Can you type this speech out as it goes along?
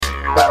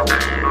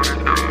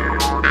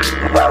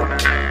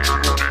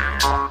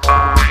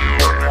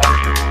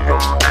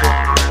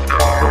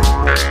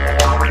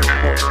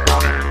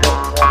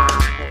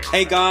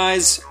Hey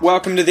guys,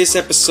 welcome to this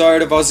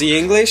episode of Aussie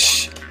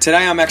English.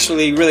 Today I'm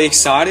actually really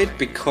excited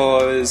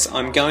because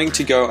I'm going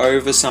to go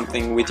over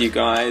something with you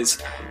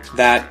guys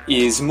that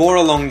is more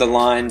along the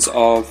lines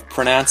of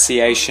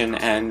pronunciation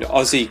and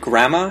Aussie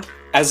grammar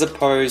as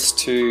opposed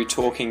to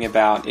talking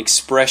about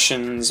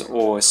expressions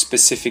or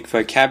specific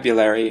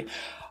vocabulary.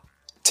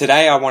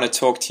 Today I want to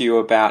talk to you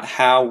about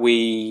how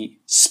we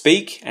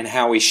speak and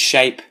how we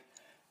shape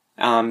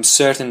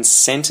certain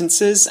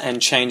sentences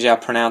and change our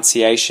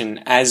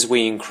pronunciation as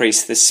we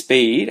increase the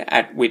speed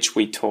at which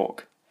we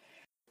talk.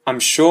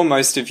 I'm sure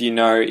most of you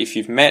know, if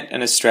you've met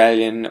an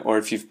Australian or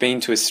if you've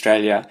been to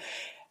Australia,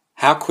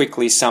 how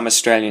quickly some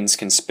Australians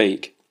can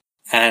speak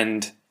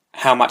and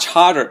how much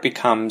harder it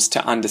becomes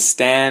to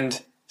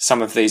understand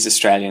some of these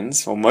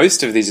Australians, or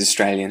most of these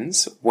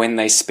Australians, when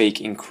they speak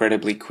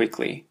incredibly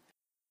quickly.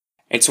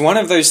 It's one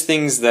of those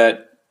things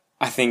that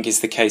I think is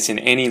the case in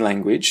any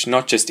language,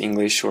 not just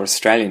English or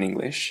Australian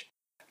English.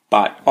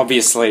 But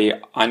obviously,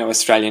 I know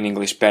Australian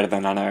English better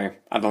than I know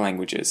other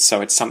languages. So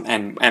it's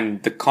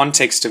and the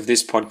context of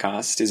this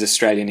podcast is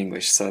Australian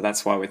English, so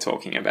that's why we're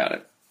talking about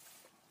it.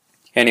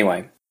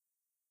 Anyway,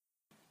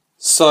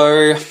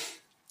 so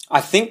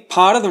I think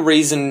part of the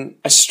reason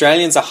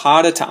Australians are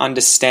harder to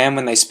understand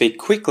when they speak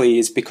quickly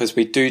is because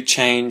we do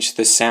change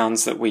the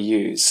sounds that we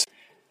use.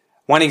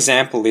 One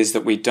example is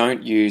that we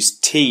don't use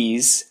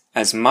T's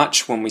as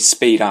much when we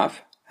speed up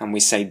and we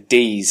say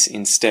D's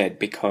instead,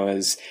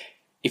 because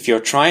if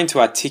you're trying to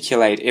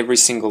articulate every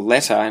single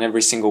letter and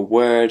every single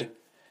word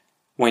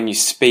when you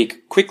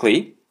speak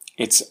quickly,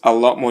 it's a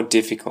lot more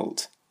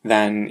difficult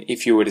than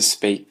if you were to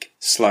speak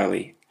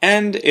slowly.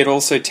 And it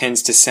also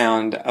tends to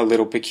sound a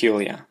little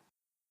peculiar.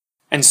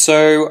 And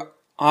so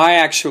I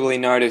actually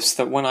notice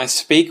that when I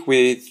speak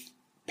with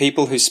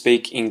people who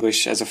speak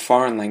English as a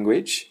foreign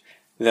language,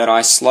 that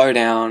I slow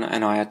down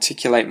and I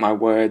articulate my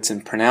words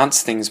and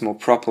pronounce things more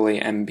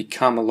properly and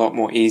become a lot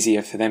more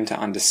easier for them to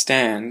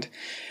understand.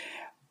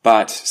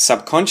 But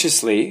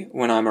subconsciously,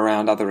 when I'm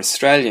around other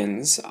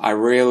Australians, I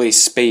really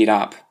speed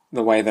up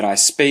the way that I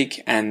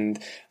speak and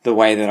the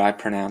way that I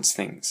pronounce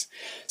things.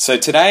 So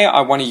today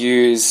I want to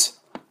use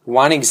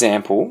one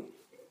example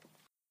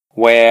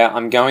where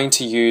I'm going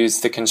to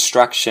use the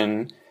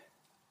construction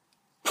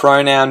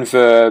pronoun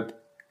verb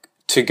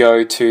to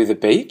go to the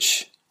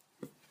beach.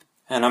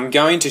 And I'm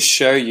going to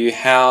show you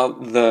how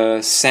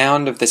the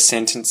sound of the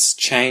sentence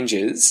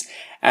changes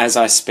as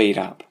I speed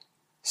up.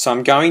 So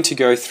I'm going to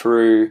go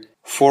through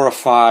 4 or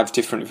 5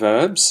 different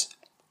verbs.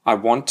 I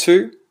want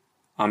to,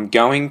 I'm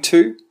going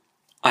to,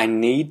 I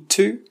need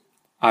to,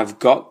 I've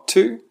got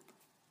to,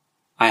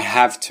 I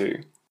have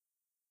to.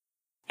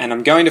 And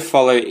I'm going to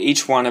follow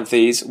each one of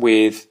these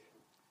with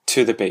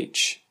to the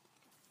beach.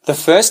 The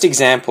first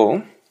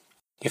example,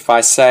 if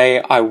I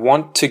say I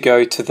want to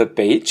go to the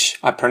beach,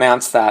 I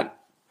pronounce that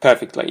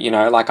perfectly,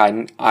 like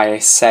I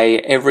say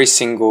every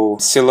single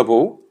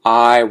syllable,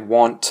 I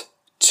want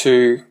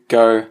to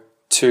go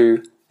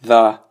to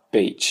the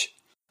beach.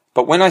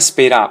 But when I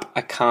speed up,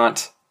 I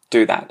can't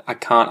do that. I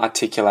can't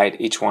articulate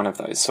each one of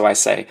those. So I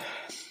say,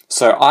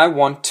 so I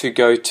want to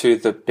go to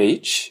the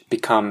beach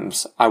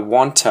becomes I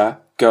want to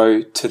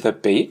go to the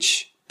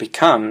beach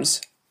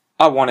becomes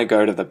I want to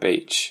go to the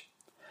beach.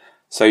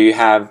 So you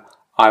have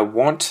I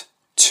want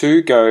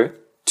to go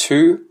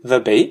to the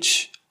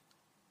beach,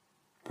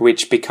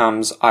 which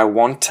becomes I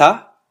want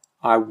to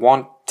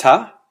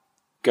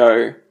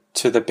go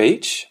to the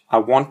beach. I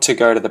want to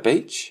go to the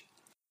beach,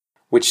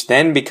 which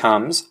then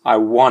becomes I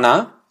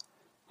wanna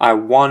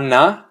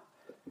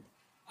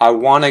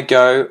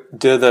go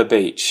to the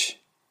beach.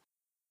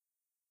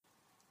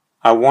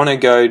 I wanna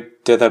go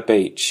to the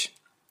beach.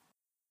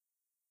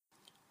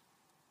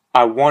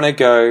 I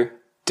wanna go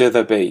to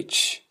the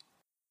beach.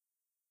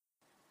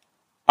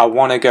 I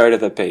wanna go to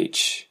the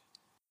beach.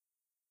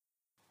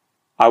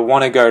 I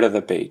want to go to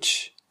the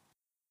beach.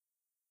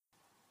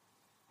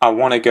 I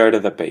want to go to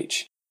the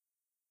beach.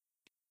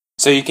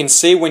 So you can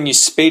see when you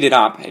speed it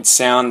up,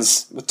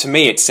 to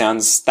me,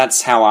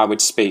 that's how I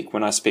would speak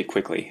when I speak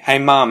quickly. Hey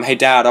mum, hey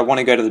dad, I want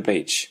to go to the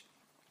beach.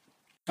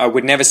 I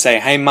would never say,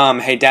 hey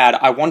mum, hey dad,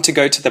 I want to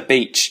go to the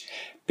beach,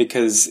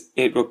 because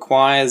it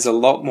requires a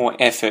lot more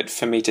effort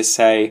for me to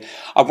say,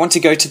 I want to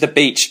go to the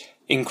beach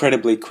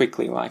incredibly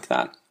quickly like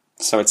that.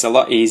 So it's a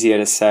lot easier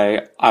to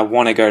say, I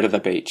want to go to the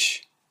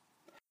beach.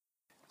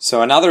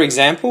 So another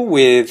example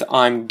with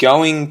I'm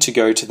going to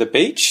go to the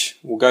beach.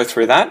 We'll go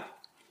through that.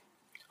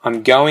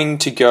 I'm going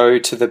to go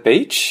to the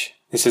beach.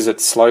 This is at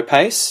slow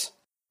pace.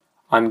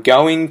 I'm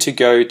going to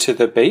go to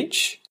the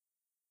beach,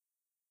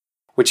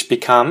 which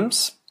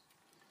becomes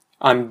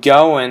I'm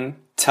going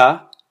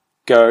to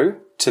go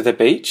to the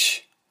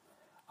beach.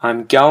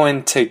 I'm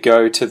going to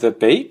go to the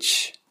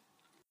beach.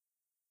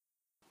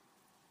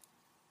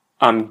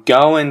 I'm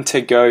going to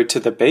go to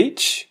the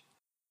beach.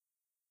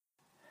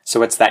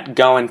 So it's that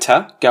going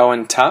to.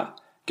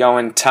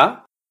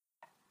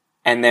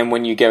 And then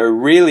when you go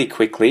really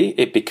quickly,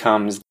 it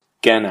becomes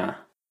gonna.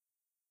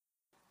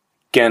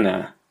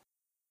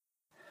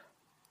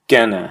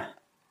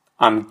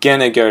 I'm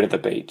gonna go to the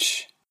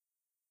beach.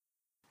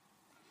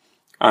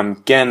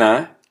 I'm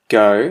gonna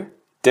go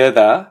to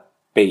the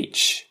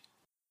beach.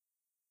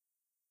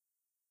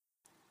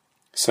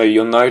 So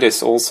you'll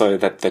notice also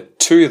that the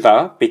to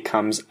the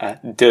becomes a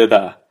to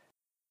the.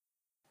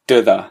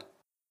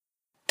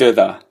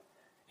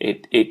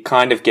 It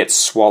kind of gets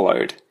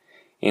swallowed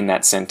in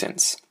that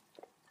sentence.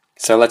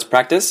 So let's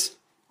practice.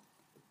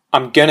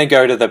 I'm gonna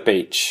go to the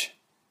beach.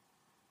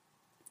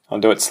 I'll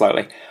do it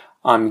slowly.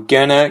 I'm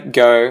gonna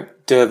go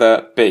to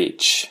the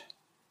beach.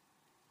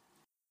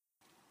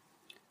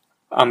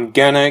 I'm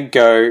gonna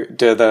go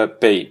to the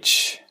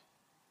beach.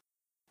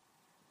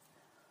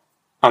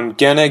 I'm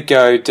gonna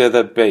go to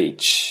the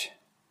beach.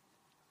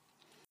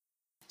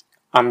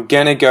 I'm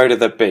gonna go to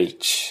the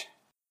beach.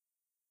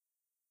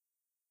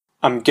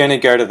 I'm gonna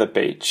go to the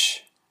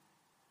beach.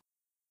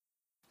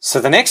 So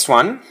the next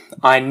one,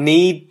 I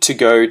need to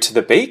go to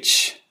the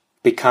beach,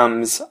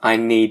 becomes I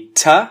need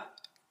to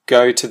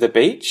go to the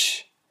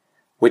beach,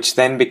 which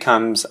then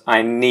becomes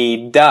I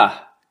need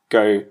to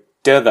go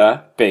to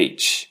the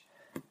beach.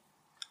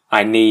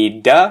 I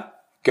need to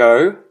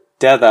go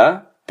to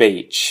the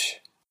beach.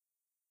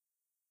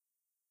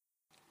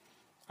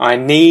 I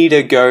need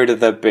to go to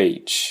the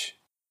beach.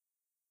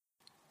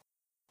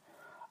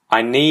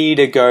 I need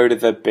to go to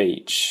the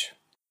beach.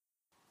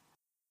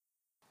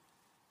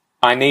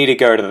 I need to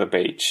go to the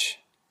beach.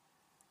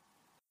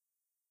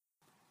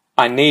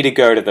 I need to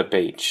go to the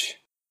beach.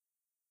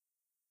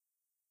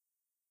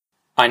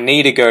 I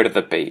need to go to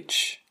the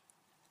beach.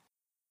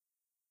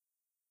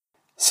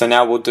 So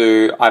now we'll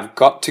do I've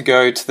got to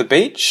go to the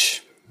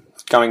beach,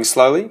 going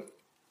slowly.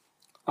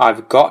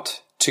 I've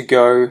got to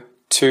go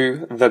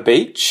to the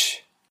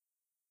beach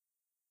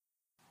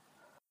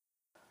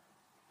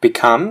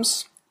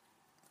becomes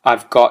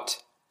I've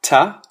got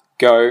to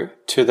go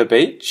to the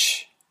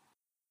beach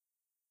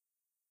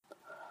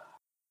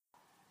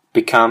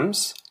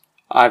becomes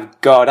I've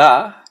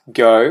gotta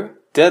go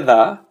to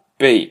the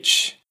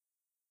beach.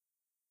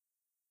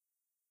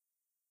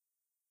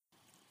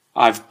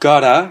 I've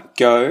gotta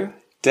go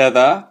to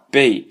the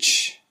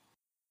beach.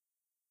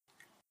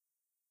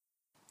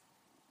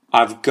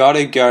 I've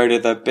gotta go to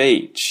the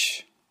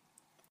beach.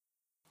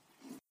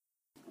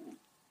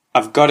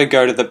 I've gotta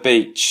go to the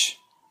beach.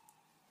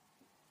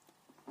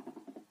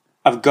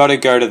 I've gotta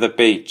go to the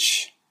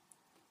beach.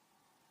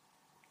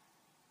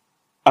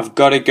 I've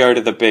gotta go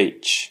to the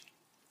beach.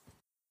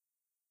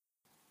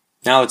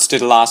 Now let's do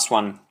the last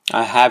one.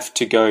 I have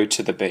to go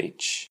to the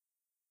beach.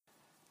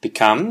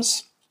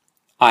 Becomes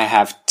I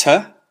have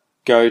to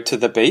go to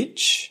the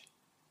beach.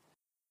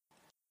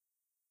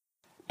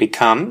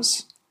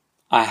 Becomes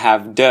I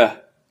have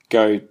to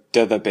go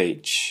to the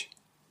beach.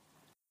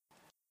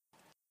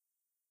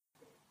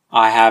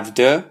 I have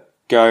to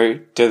go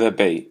to the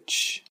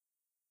beach.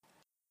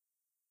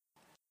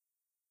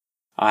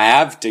 I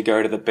have to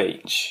go to the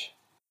beach.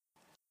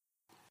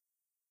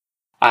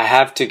 I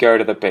have to go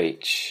to the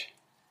beach.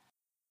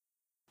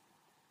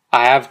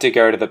 I have to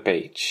go to the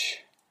beach.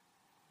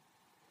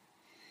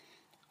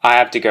 I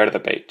have to go to the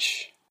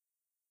beach.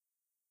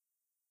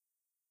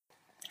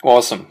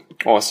 Awesome,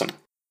 awesome.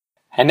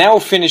 And now we'll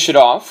finish it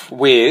off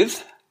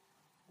with,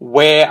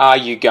 where are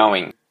you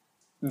going?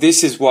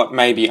 This is what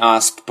may be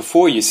asked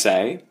before you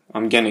say,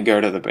 I'm going to go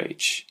to the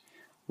beach.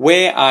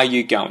 Where are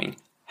you going?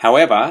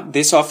 However,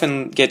 this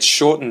often gets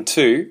shortened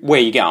to,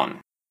 where you going?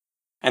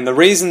 And the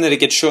reason that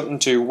it gets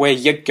shortened to where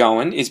you're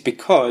going is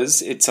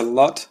because it's a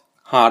lot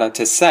harder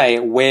to say,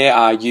 where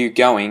are you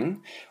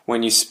going,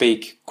 when you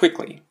speak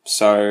quickly.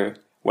 So,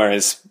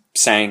 whereas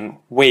saying,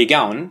 where you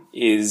going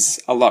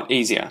is a lot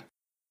easier.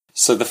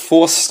 So the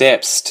 4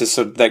 steps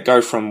to that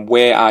go from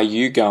where are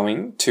you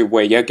going to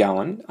where you're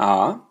going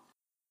are,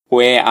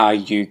 where are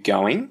you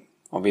going?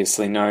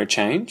 Obviously no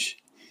change.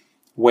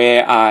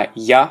 Where are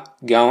ya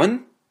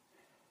going?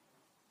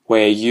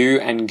 Where you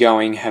and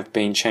going have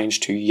been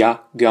changed to ya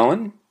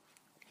going.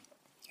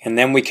 And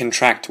then we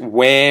contract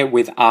where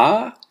with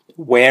are,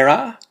 where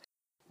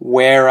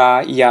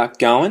are ya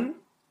going?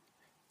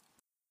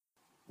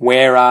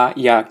 Where are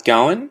ya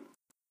going?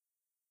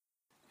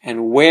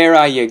 And where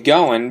are you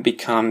going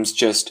becomes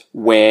just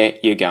where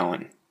you're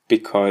going,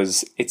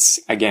 because it's,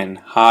 again,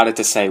 harder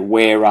to say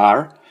where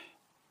are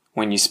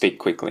when you speak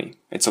quickly.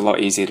 It's a lot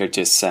easier to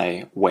just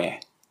say where.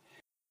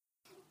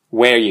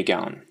 Where are you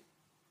going?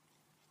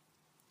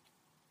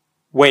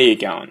 Where you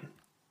going?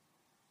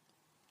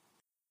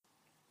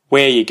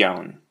 Where you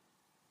going?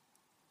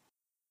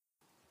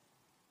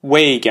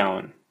 Where you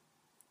going?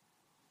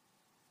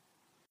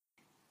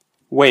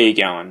 Where you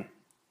going?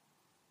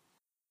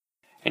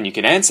 And you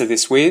can answer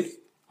this with,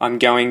 I'm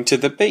going to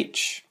the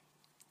beach.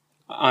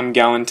 I'm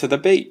going to the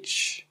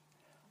beach.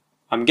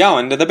 I'm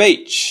going to the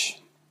beach.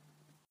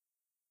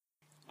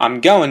 I'm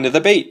going to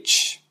the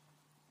beach.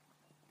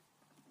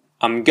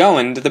 I'm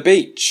going to the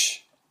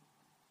beach.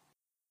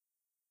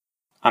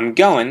 I'm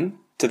going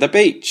to the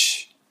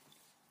beach.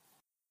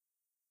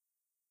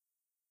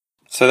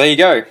 So there you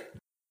go.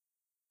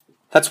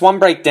 That's one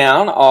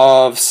breakdown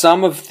of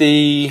some of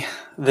the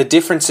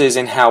differences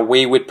in how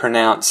we would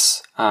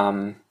pronounce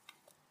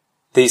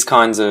these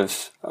kinds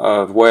of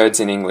words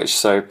in English.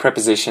 So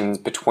prepositions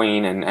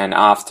between and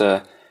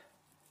after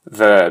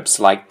verbs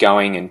like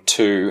going and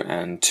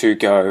to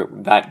go.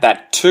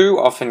 That to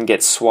often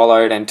gets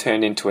swallowed and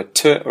turned into a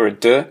t or a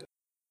d.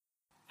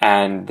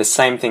 And the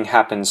same thing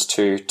happens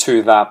to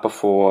that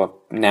before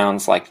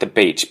nouns like the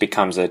beach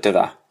becomes a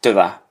dither.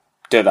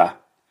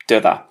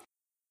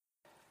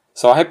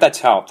 So I hope that's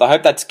helped. I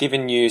hope that's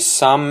given you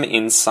some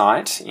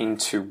insight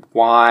into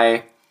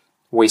why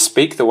we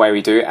speak the way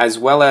we do, as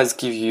well as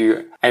give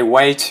you a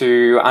way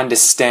to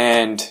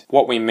understand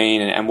what we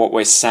mean and what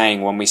we're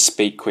saying when we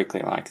speak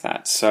quickly like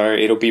that. So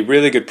it'll be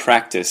really good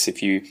practice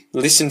if you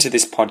listen to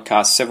this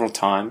podcast several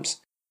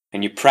times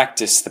and you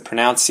practice the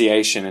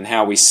pronunciation and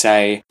how we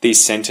say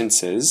these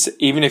sentences,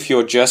 even if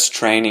you're just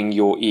training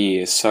your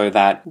ear so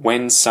that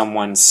when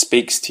someone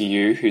speaks to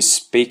you who's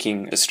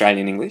speaking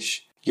Australian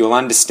English, you'll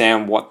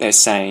understand what they're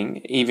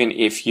saying, even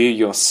if you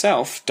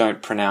yourself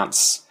don't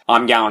pronounce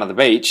 "I'm going to the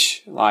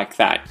beach" like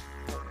that.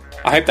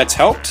 I hope that's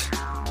helped.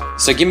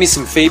 So give me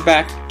some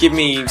feedback, give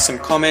me some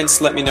comments,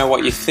 let me know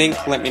what you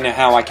think, let me know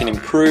how I can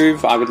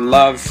improve. I would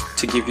love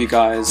to give you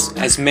guys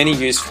as many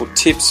useful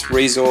tips,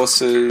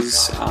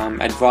 resources,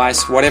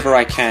 advice, whatever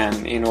I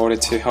can in order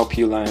to help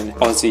you learn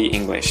Aussie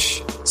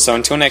English. So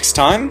until next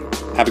time,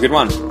 have a good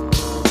one.